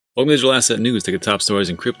Welcome to Digital Asset News. Take the top stories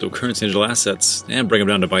in cryptocurrency and digital assets and break them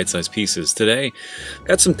down to bite-sized pieces. Today,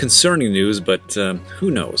 got some concerning news, but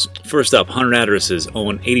who knows? First up, 100 addresses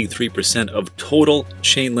own 83% of total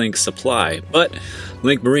Chainlink supply, but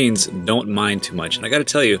Link Marines don't mind too much. And I gotta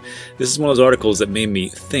tell you, this is one of those articles that made me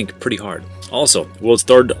think pretty hard. Also, the world's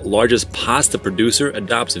third largest pasta producer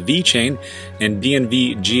adopts VeChain and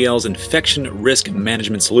DNVGL's infection risk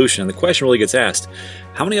management solution. And the question really gets asked,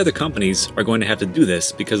 how many other companies are going to have to do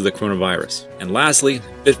this because of the coronavirus? And lastly,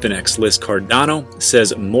 Bitfinex lists Cardano,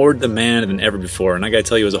 says more demand than ever before. And I gotta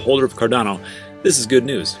tell you, as a holder of Cardano, this is good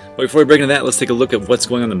news. But before we break into that, let's take a look at what's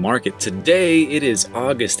going on in the market. Today, it is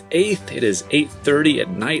August 8th. It is 8:30 at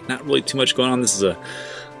night. Not really too much going on. This is a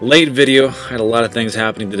late video. I had a lot of things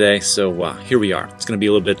happening today, so here we are. It's going to be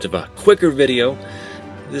a little bit of a quicker video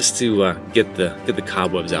just to get the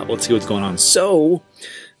cobwebs out. Let's see what's going on. So,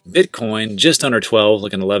 Bitcoin just under 12,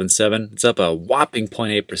 looking 11.7. It's up a whopping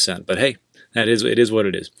 0.8%, but hey, it is what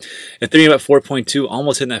it is. Ethereum about 4.2,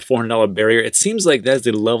 almost hitting that $400 barrier. It seems like that's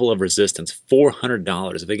the level of resistance,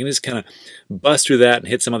 $400. If they can just kind of bust through that and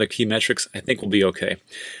hit some other key metrics, I think we'll be okay.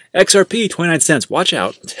 XRP, 29 cents. Watch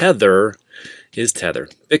out. Tether is Tether.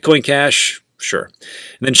 Bitcoin Cash, sure.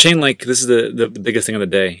 And then Chainlink, this is the biggest thing of the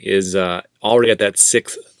day, is already at that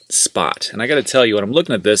 6th spot. And I got to tell you, when I'm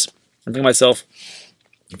looking at this, I'm thinking to myself,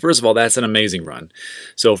 first of all, that's an amazing run.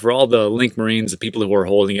 So for all the Link Marines, the people who are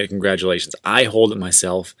holding it, congratulations. I hold it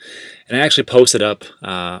myself. And I actually posted up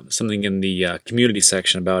something in the community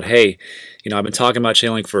section about, hey, I've been talking about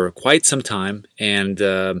Chainlink for quite some time, and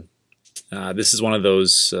this is one of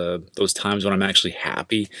those times when I'm actually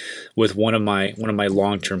happy with one of my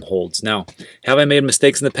long-term holds. Now, have I made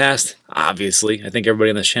mistakes in the past? Obviously. I think everybody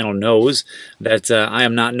on this channel knows that I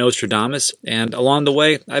am not Nostradamus, and along the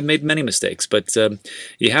way, I've made many mistakes. But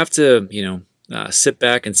you have to, sit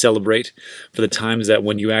back and celebrate for the times that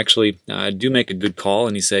when you actually do make a good call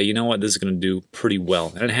and you say, you know what, this is going to do pretty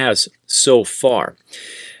well. And it has so far.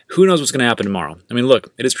 Who knows what's going to happen tomorrow? I mean,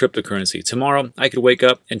 look, it is cryptocurrency. Tomorrow, I could wake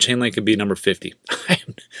up and Chainlink could be number 50.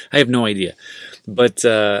 I have no idea. But,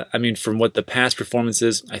 I mean, from what the past performance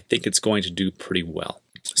is, I think it's going to do pretty well.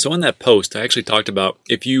 So in that post, I actually talked about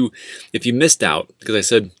if you missed out, because I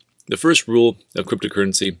said the first rule of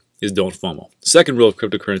cryptocurrency is don't FOMO. Second rule of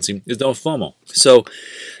cryptocurrency is don't FOMO. So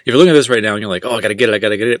if you're looking at this right now and you're like, oh, I got to get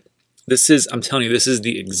it, this is, I'm telling you, this is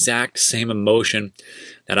the exact same emotion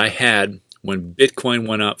that I had when Bitcoin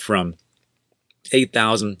went up from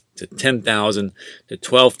 8,000 to 10,000 to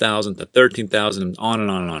 12,000 to 13,000 and on and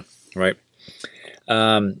on and on, right?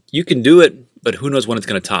 You can do it, but who knows when it's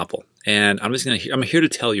going to topple. And I'm here to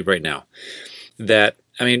tell you right now that,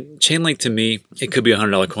 I mean, Chainlink to me, it could be a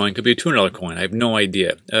 $100 coin, could be a $200 coin. I have no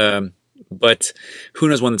idea. But who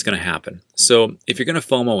knows when it's going to happen. So if you're going to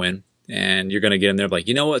FOMO in and you're going to get in there like,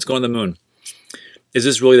 you know what, it's going to the moon. Is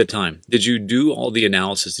this really the time? Did you do all the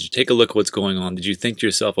analysis? Did you take a look at what's going on? Did you think to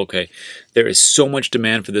yourself, okay, there is so much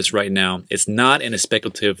demand for this right now. It's not in a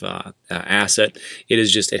speculative asset. It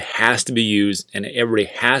is just, it has to be used and everybody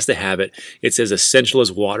has to have it. It's as essential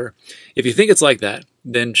as water. If you think it's like that,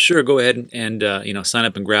 then sure, go ahead and sign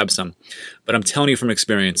up and grab some. But I'm telling you from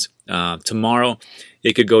experience, tomorrow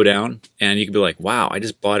it could go down and you could be like, wow, I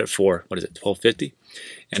just bought it for, what is it, $12.50?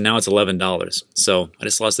 And now it's $11. So I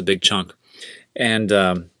just lost a big chunk. And,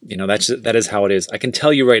 that is how it is. I can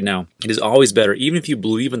tell you right now, it is always better, even if you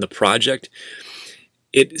believe in the project,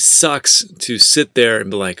 it sucks to sit there and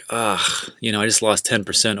be like, I just lost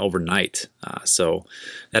 10% overnight. So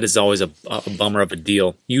that is always a bummer of a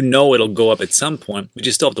deal. You know it'll go up at some point, but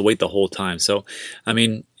you still have to wait the whole time. So, I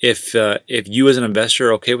mean, if you as an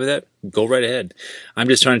investor are okay with that, go right ahead. I'm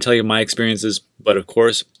just trying to tell you my experiences, but of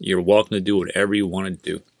course, you're welcome to do whatever you want to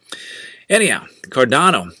do. Anyhow,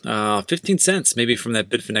 Cardano, 15 cents maybe from that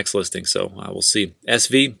Bitfinex listing, so we'll see.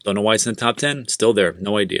 SV, don't know why it's in the top 10, still there,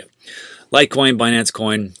 no idea. Litecoin, Binance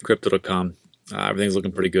Coin, Crypto.com, everything's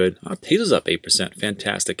looking pretty good. Teso's up 8%,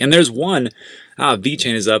 fantastic. And there's one,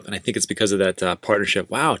 VeChain is up, and I think it's because of that partnership.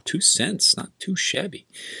 Wow, 2 cents, not too shabby.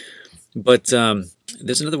 But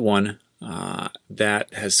there's another one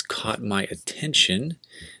that has caught my attention,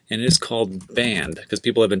 and it is called Band, because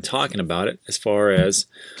people have been talking about it as far as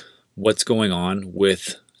what's going on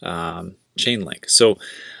with Chainlink. So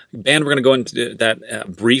Band, we're going to go into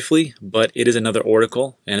that briefly, but it is another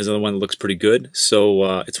article, and it's another one that looks pretty good.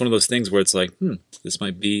 So it's one of those things where it's like, this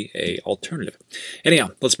might be a alternative.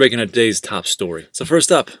 Anyhow, let's break into today's top story. So first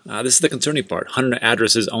up, this is the concerning part. 100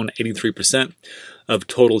 addresses own 83% of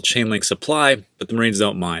total Chainlink supply, but the Marines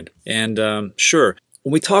don't mind. And sure,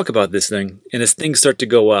 when we talk about this thing, and as things start to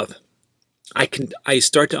go up, I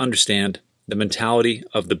start to understand the mentality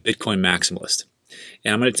of the Bitcoin maximalist.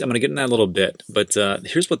 And I'm gonna get in that a little bit, but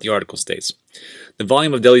here's what the article states. The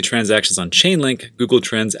volume of daily transactions on Chainlink, Google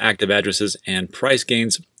Trends, active addresses, and price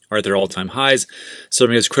gains are at their all-time highs,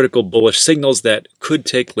 serving as critical bullish signals that could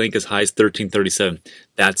take Link as high as 1337.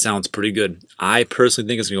 That sounds pretty good. I personally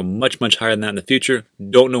think it's going to go much, much higher than that in the future.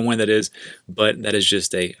 Don't know when that is, but that is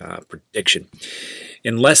just a prediction.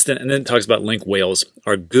 In less than, and then it talks about Link whales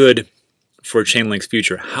are good for Chainlink's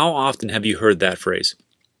future. How often have you heard that phrase?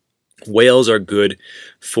 Whales are good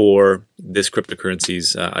for this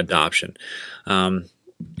cryptocurrency's adoption.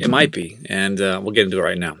 It might be, and we'll get into it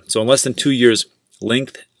right now. So in less than 2 years,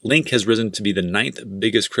 Link has risen to be the 9th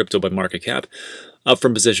biggest crypto by market cap, up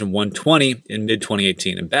from position 120 in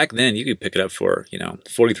mid-2018. And back then, you could pick it up for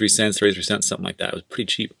 43 cents, 33 cents, something like that. It was pretty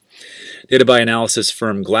cheap. Data by analysis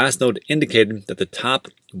firm Glassnode indicated that the top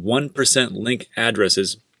 1% Link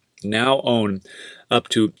addresses now own up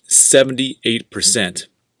to 78%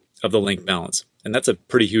 of the Link balance. And that's a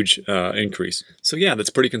pretty huge increase. So yeah, that's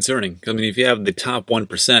pretty concerning. I mean, if you have the top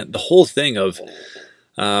 1%, the whole thing of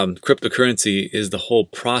cryptocurrency is the whole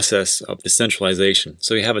process of decentralization.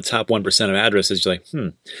 So you have a top 1% of addresses, you're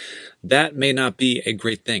like, that may not be a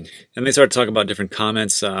great thing. And they start talking about different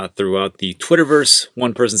comments throughout the Twitterverse.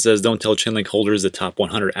 One person says, don't tell Chainlink holders the top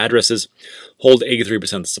 100 addresses hold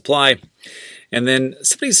 83% of the supply. And then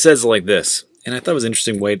somebody says like this, and I thought it was an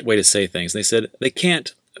interesting way to say things. They said they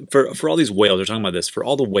can't, for all these whales, they're talking about this, for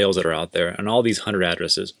all the whales that are out there and all these 100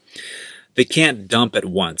 addresses, they can't dump at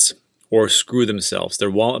once or screw themselves. Their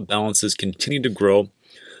wallet balances continue to grow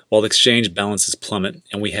while exchange balances plummet,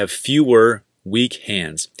 and we have fewer weak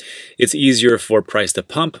hands. It's easier for price to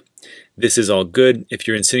pump. This is all good. If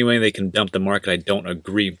you're insinuating they can dump the market, I don't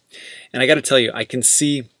agree. And I got to tell you, I can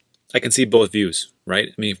see both views, right?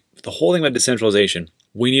 I mean, the whole thing about decentralization,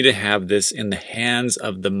 we need to have this in the hands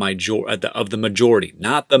of the majority,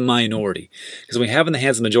 not the minority. Because when we have it in the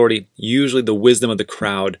hands of the majority, usually the wisdom of the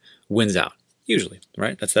crowd wins out. Usually,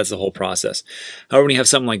 right? That's the whole process. However, when you have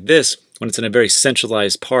something like this, when it's in a very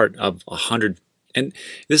centralized part of 100, and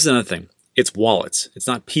this is another thing, it's wallets. It's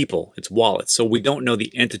not people, it's wallets. So we don't know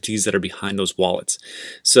the entities that are behind those wallets.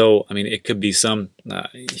 So, I mean, it could be some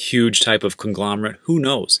huge type of conglomerate, who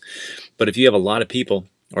knows? But if you have a lot of people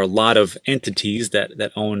or a lot of entities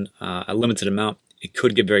that own a limited amount, it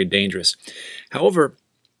could get very dangerous. However,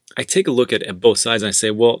 I take a look at both sides and I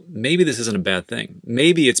say, well, maybe this isn't a bad thing.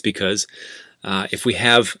 Maybe it's because if we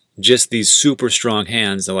have just these super strong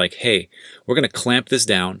hands, they're like, hey, we're going to clamp this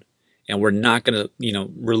down and we're not going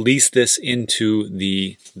to, release this into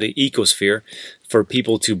the ecosphere for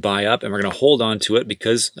people to buy up, and we're going to hold on to it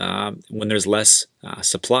because when there's less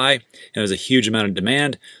supply and there's a huge amount of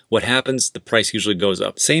demand, what happens? The price usually goes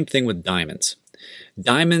up. Same thing with diamonds.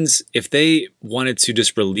 Diamonds, if they wanted to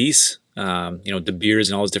just release De Beers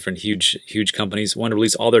and all those different huge companies want to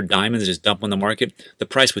release all their diamonds and just dump on the market, the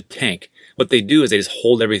price would tank. What they do is they just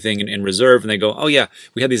hold everything in reserve, and they go, oh yeah,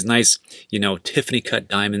 we have these nice, Tiffany cut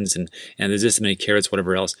diamonds, and there's this many carats,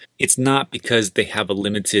 whatever else. It's not because they have a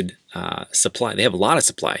limited supply. They have a lot of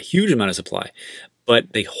supply, a huge amount of supply,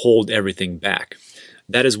 but they hold everything back.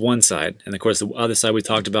 That is one side. And of course, the other side we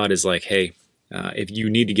talked about is like, hey, if you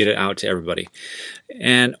need to get it out to everybody.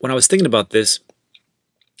 And when I was thinking about this,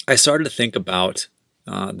 I started to think about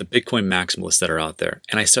the Bitcoin maximalists that are out there.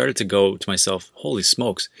 And I started to go to myself, holy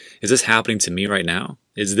smokes, is this happening to me right now?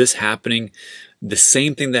 Is this happening? The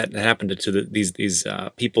same thing that happened to these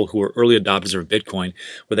people who were early adopters of Bitcoin,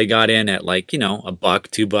 where they got in at like, $1,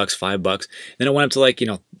 $2, $5, then it went up to like,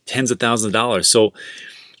 tens of thousands of dollars. So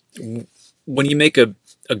when you make a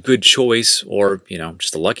good choice, or,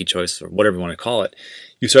 just a lucky choice, or whatever you want to call it,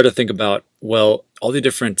 you start to think about, well, all the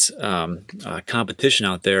different competition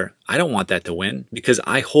out there, I don't want that to win because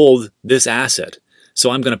I hold this asset.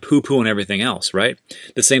 So I'm going to poo-poo on everything else, right?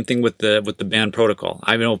 The same thing with the banned protocol.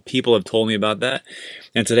 I know people have told me about that.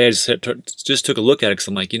 And today I just took a look at it because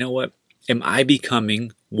I'm like, you know what? Am I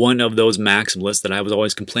becoming one of those maximalists that I was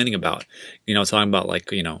always complaining about? Talking about like,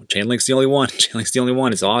 Chainlink's the only one. Chainlink's the only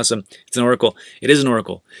one. It's awesome. It's an oracle. It is an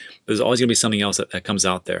oracle. But there's always going to be something else that comes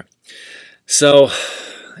out there. So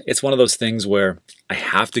it's one of those things where I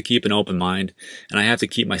have to keep an open mind and I have to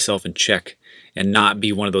keep myself in check and not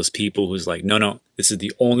be one of those people who's like, no, this is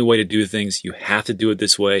the only way to do things. You have to do it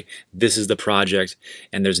this way. This is the project,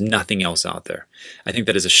 and there's nothing else out there. I think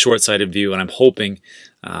that is a short-sighted view, and I'm hoping,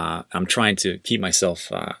 I'm trying to keep myself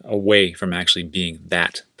away from actually being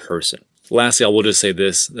that person. Lastly, I will just say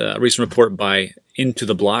this. A recent report by Into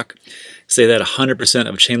the Block say that 100%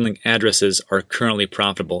 of Chainlink addresses are currently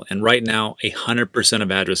profitable. And right now, 100% of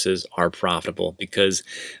addresses are profitable because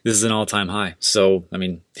this is an all-time high. So, I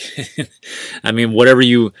mean, whatever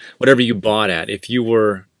you bought at, if you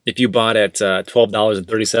bought at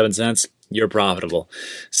 $12.37, you're profitable.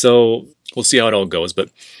 So we'll see how it all goes. But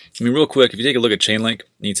I mean, real quick, if you take a look at Chainlink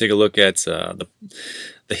and you take a look at the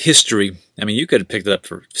history, I mean, you could have picked it up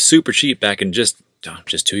for super cheap back in just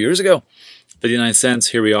 2 years ago. 59 cents.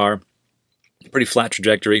 Here we are. Pretty flat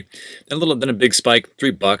trajectory. Then a big spike,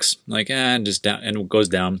 $3, like just down, and it goes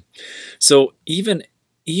down. So even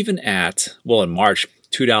at, well, in March,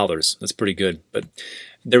 $2. That's pretty good. But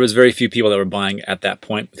there was very few people that were buying at that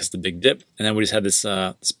point because of the big dip, and then we just had this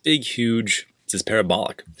this big, huge, this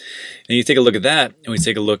parabolic. And you take a look at that, and we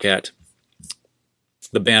take a look at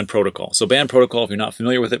the band protocol. So band protocol, if you're not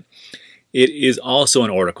familiar with it, it is also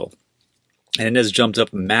an oracle. And it has jumped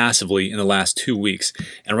up massively in the last 2 weeks.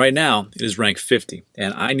 And right now, it is ranked 50.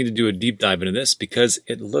 And I need to do a deep dive into this because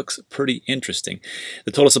it looks pretty interesting.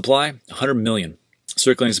 The total supply, 100 million.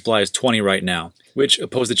 Circulating supply is 20 right now, which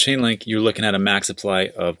opposed to Chainlink, you're looking at a max supply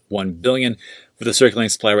of 1 billion with a circulating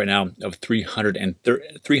supply right now of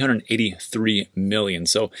 383 million.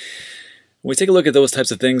 So when we take a look at those types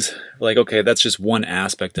of things, we're like, okay, that's just one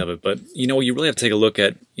aspect of it. But, you know, you really have to take a look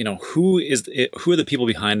at, you know, who are the people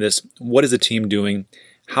behind this? What is the team doing?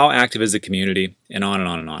 How active is the community? And on and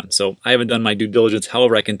on and on. So I haven't done my due diligence.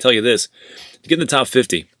 However, I can tell you this. To get in the top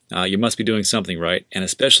 50, you must be doing something right. And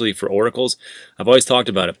especially for oracles, I've always talked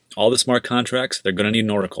about it. All the smart contracts, they're going to need an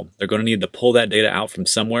oracle. They're going to need to pull that data out from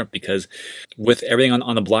somewhere because with everything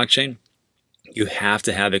on the blockchain, you have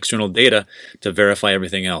to have external data to verify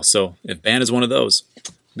everything else. So if band is one of those,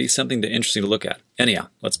 be something interesting to look at. Anyhow,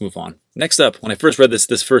 let's move on. Next up, when I first read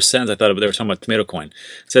this first sentence, I thought they were talking about TomatoCoin. It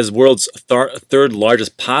says world's third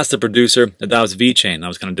largest pasta producer. That was VeChain. I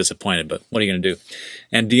was kind of disappointed, but what are you going to do?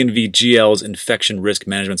 And DNVGL's infection risk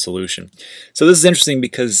management solution. So this is interesting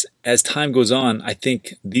because as time goes on, I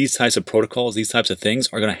think these types of protocols, these types of things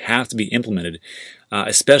are going to have to be implemented,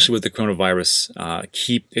 especially with the coronavirus.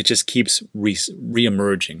 It just keeps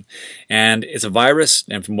re-emerging. And it's a virus,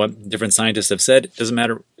 and from what different scientists have said, it doesn't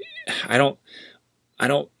matter. I don't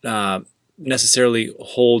necessarily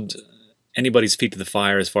hold anybody's feet to the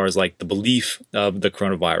fire as far as like the belief of the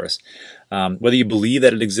coronavirus. Whether you believe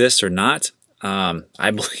that it exists or not,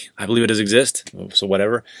 I believe it does exist, so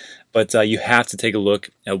whatever. But you have to take a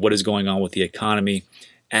look at what is going on with the economy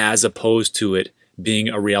as opposed to it being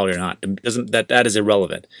a reality or not. That is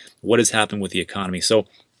irrelevant. What is happening with the economy? So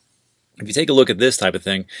if you take a look at this type of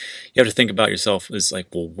thing, you have to think about yourself as like,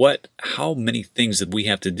 well, how many things did we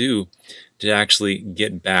have to do to actually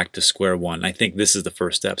get back to square one? And I think this is the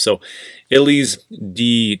first step. So Italy's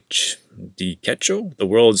𝙐nstoppable, the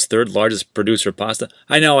world's third largest producer of pasta.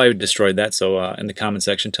 I know I destroyed that, so in the comment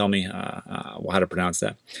section, tell me how to pronounce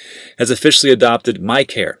that. Has officially adopted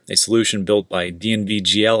MyCare, a solution built by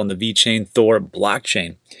DNVGL on the VeChain Thor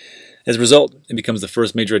blockchain. As a result, it becomes the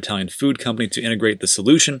first major Italian food company to integrate the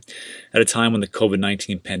solution at a time when the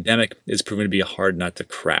COVID-19 pandemic is proving to be a hard nut to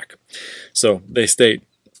crack. So they state,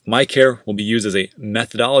 MyCare will be used as a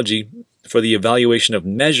methodology for the evaluation of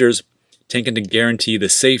measures taken to guarantee the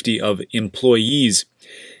safety of employees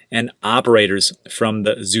and operators from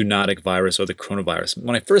the zoonotic virus or the coronavirus.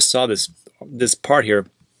 When I first saw this part here,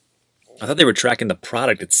 I thought they were tracking the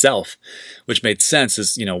product itself, which made sense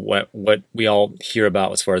as, you know, what we all hear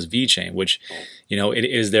about as far as VeChain, which, you know, it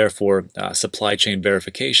is there for supply chain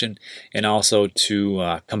verification and also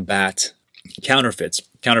to combat counterfeits,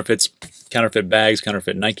 counterfeit bags,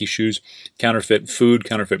 counterfeit Nike shoes, counterfeit food,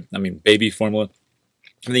 baby formula,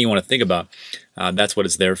 everything you want to think about. That's what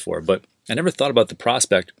it's there for. But I never thought about the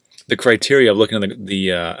prospect, the criteria of looking at the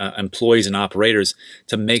employees and operators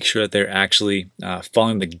to make sure that they're actually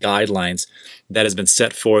following the guidelines that has been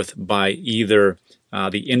set forth by either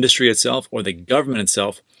the industry itself or the government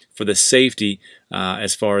itself for the safety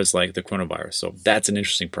as far as like the coronavirus. So that's an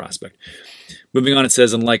interesting prospect. Moving on, it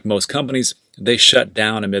says, unlike most companies, they shut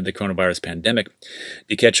down amid the coronavirus pandemic.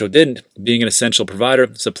 VeCHain didn't, being an essential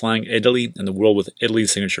provider, supplying Italy and the world with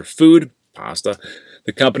Italy's signature food, pasta.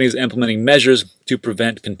 The company is implementing measures to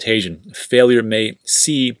prevent contagion. Failure may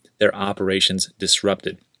see their operations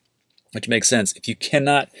disrupted, which makes sense. If you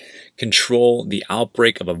cannot control the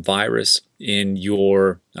outbreak of a virus in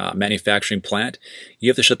your manufacturing plant, you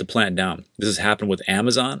have to shut the plant down. This has happened with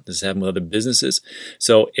Amazon. This has happened with other businesses.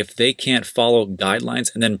 So if they can't follow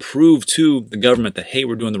guidelines and then prove to the government that, hey,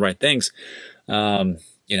 we're doing the right things,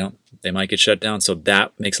 you know, they might get shut down. So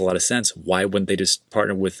that makes a lot of sense. Why wouldn't they just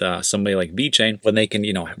partner with somebody like VeChain when they can,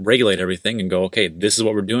 you know, regulate everything and go, okay, this is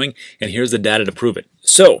what we're doing, and here's the data to prove it.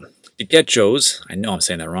 So DiGeCo's, I know I'm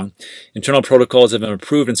saying that wrong, internal protocols have been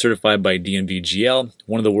approved and certified by DNVGL,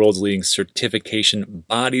 one of the world's leading certification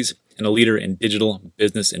bodies and a leader in digital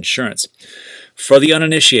business insurance. For the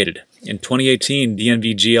uninitiated, in 2018,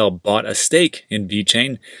 DNVGL bought a stake in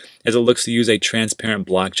VeChain as it looks to use a transparent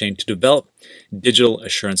blockchain to develop digital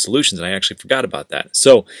assurance solutions. And I actually forgot about that.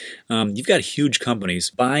 So you've got huge companies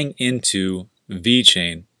buying into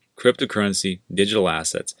VeChain, cryptocurrency, digital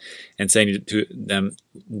assets, and saying to them,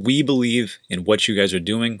 we believe in what you guys are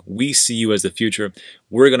doing. We see you as the future.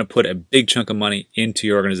 We're going to put a big chunk of money into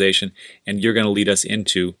your organization, and you're going to lead us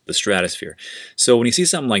into the stratosphere. So when you see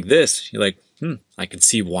something like this, you're like, I can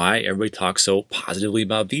see why everybody talks so positively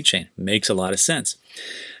about VeChain. Makes a lot of sense.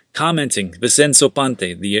 Commenting,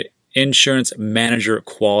 𝙐nstoppable, the insurance manager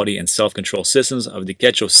quality and self-control systems of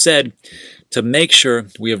DiGeCo, said, to make sure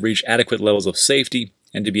we have reached adequate levels of safety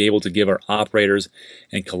and to be able to give our operators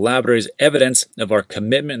and collaborators evidence of our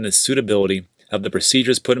commitment and the suitability of the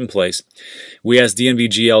procedures put in place, we asked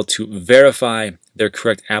DNVGL to verify their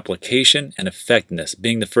correct application and effectiveness.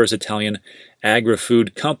 Being the first Italian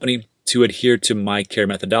agri-food company to adhere to MyCare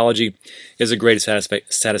methodology is a great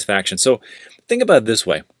satisfaction. So think about it this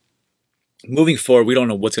way. Moving forward, we don't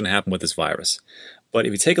know what's going to happen with this virus. But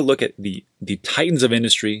if you take a look at the titans of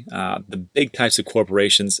industry, the big types of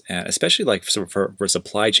corporations, and especially like for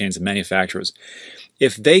supply chains and manufacturers,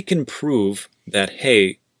 if they can prove that,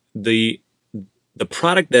 hey, the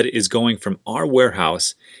product that is going from our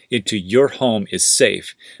warehouse into your home is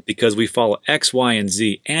safe because we follow X, Y, and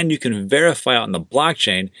Z, and you can verify on the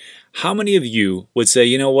blockchain, how many of you would say,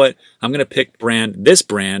 you know what, I'm going to pick this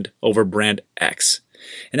brand over brand X?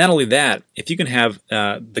 And not only that, if you can have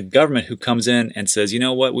the government who comes in and says, you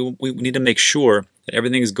know what, we need to make sure that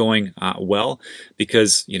everything is going well,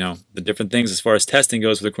 because, you know, the different things as far as testing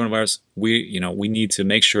goes for the coronavirus, we need to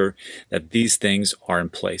make sure that these things are in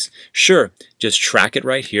place. Sure, just track it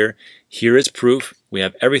right here. Here is proof. We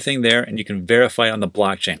have everything there, and you can verify it on the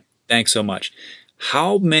blockchain. Thanks so much.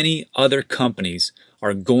 How many other companies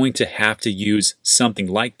are going to have to use something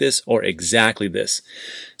like this or exactly this?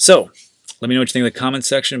 So let me know what you think in the comments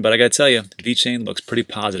section, but I gotta tell you, VeChain looks pretty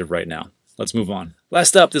positive right now. Let's move on.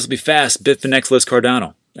 Last up, this will be fast. Bitfinex lists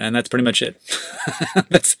Cardano, and that's pretty much it.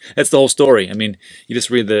 that's the whole story. I mean, you just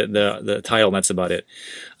read the title, and that's about it.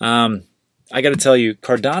 I gotta tell you,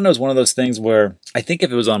 Cardano is one of those things where I think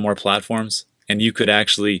if it was on more platforms and you could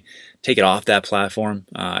actually take it off that platform,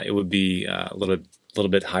 it would be a little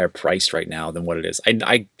bit higher priced right now than what it is.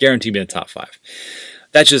 I guarantee it'd be in the top 5.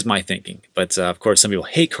 That's just my thinking. But of course, some people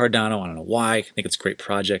hate Cardano. I don't know why. I think it's a great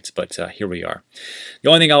project, but here we are. The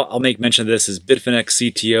only thing I'll make mention of this is Bitfinex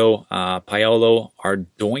CTO Paolo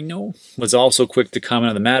Ardoino was also quick to comment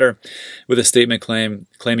on the matter with a statement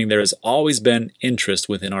claiming there has always been interest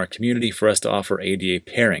within our community for us to offer ADA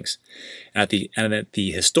pairings. And at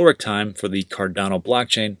the historic time for the Cardano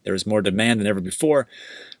blockchain, there is more demand than ever before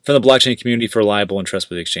from the blockchain community for reliable and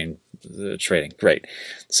trustworthy exchange trading. Great.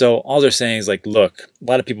 So all they're saying is like, look, a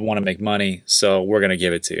lot of people want to make money, so we're going to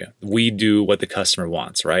give it to you. We do what the customer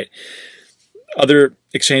wants, right? Other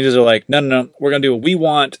exchanges are like, no, we're going to do what we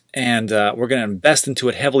want, and we're going to invest into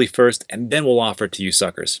it heavily first, and then we'll offer it to you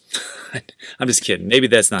suckers. I'm just kidding. Maybe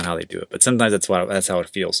that's not how they do it, but sometimes that's how it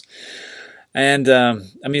feels. And I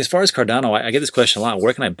mean, as far as Cardano, I get this question a lot.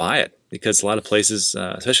 Where can I buy it? Because a lot of places,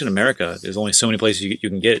 especially in America, there's only so many places you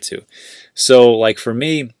can get it to. So like for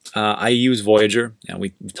me, I use Voyager, and we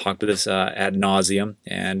talked about this ad nauseum.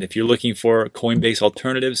 And if you're looking for Coinbase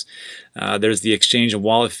alternatives, there's the exchange and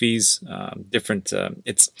wallet fees. It's a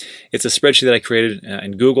spreadsheet that I created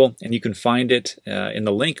in Google, and you can find it in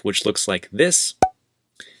the link, which looks like this.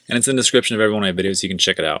 And it's in the description of every one of my videos, so you can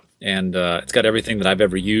check it out. And it's got everything that I've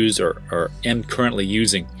ever used or am currently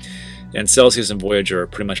using. And Celsius and Voyager are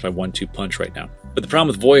pretty much my 1-2 punch right now. But the problem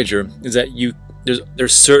with Voyager is that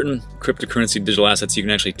there's certain cryptocurrency digital assets you can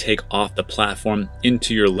actually take off the platform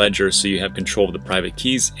into your ledger, so you have control of the private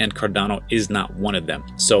keys, and Cardano is not one of them.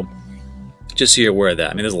 So just so you're aware of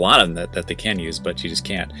that. I mean, there's a lot of them that they can use, but you just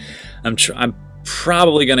can't. I'm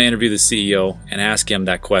probably going to interview the CEO and ask him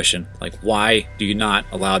that question, like, why do you not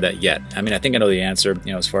allow that yet? I mean, I think I know the answer,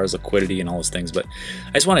 you know, as far as liquidity and all those things, but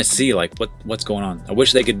I just want to see like what's going on. I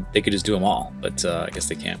wish they could just do them all, but I guess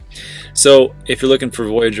they can't. So if you're looking for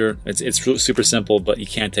Voyager, it's super simple, but you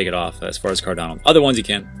can't take it off as far as Cardano. Other ones you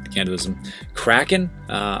can't do them. Kraken,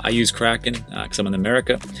 I use Kraken because I'm in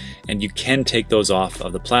America, and you can take those off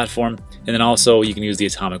of the platform. And then also you can use the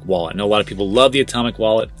Atomic Wallet. I know a lot of people love the Atomic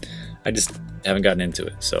Wallet. haven't gotten into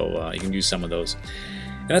it. So you can use some of those.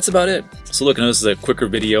 And that's about it. So look, I know this is a quicker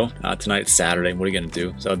video. Tonight it's Saturday. What are you going to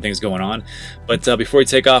do? There's other things going on. But before we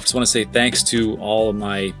take off, I just want to say thanks to all of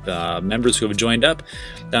my members who have joined up.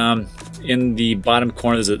 In the bottom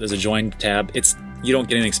corner, there's a join tab. You don't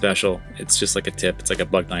get anything special. It's just like a tip. It's like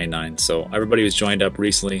 $1.99. So everybody who's joined up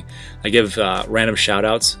recently, I give random shout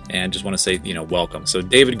outs and just want to say, welcome. So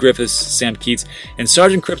David Griffiths, Sam Keats, and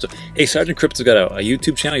Sergeant Crypto. Hey, Sergeant Crypto's got a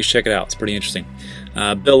YouTube channel. You should check it out. It's pretty interesting.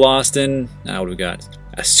 Bill Austin. What do we got?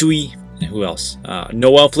 Sui. Who else?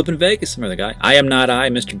 Noel Flippin' Vegas. Remember the guy? I Am Not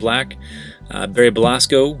I, Mr. Black. Barry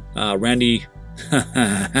Belasco. Randy.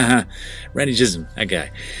 Randy Jism, that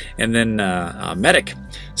guy. And then Medic.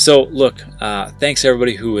 So look, thanks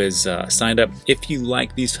everybody who has signed up. If you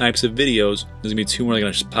like these types of videos, there's gonna be 2 more that are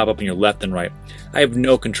gonna just pop up on your left and right. I have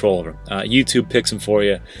no control over them. YouTube picks them for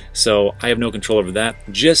you, so I have no control over that.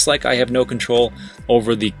 Just like I have no control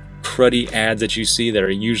over the cruddy ads that you see that are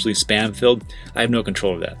usually spam filled. I have no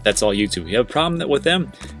control over that. That's all YouTube. If you have a problem with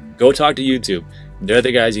them, go talk to YouTube. They're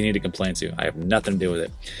the guys you need to complain to. I have nothing to do with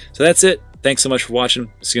it. So that's it. Thanks so much for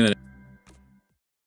watching. See you in the next.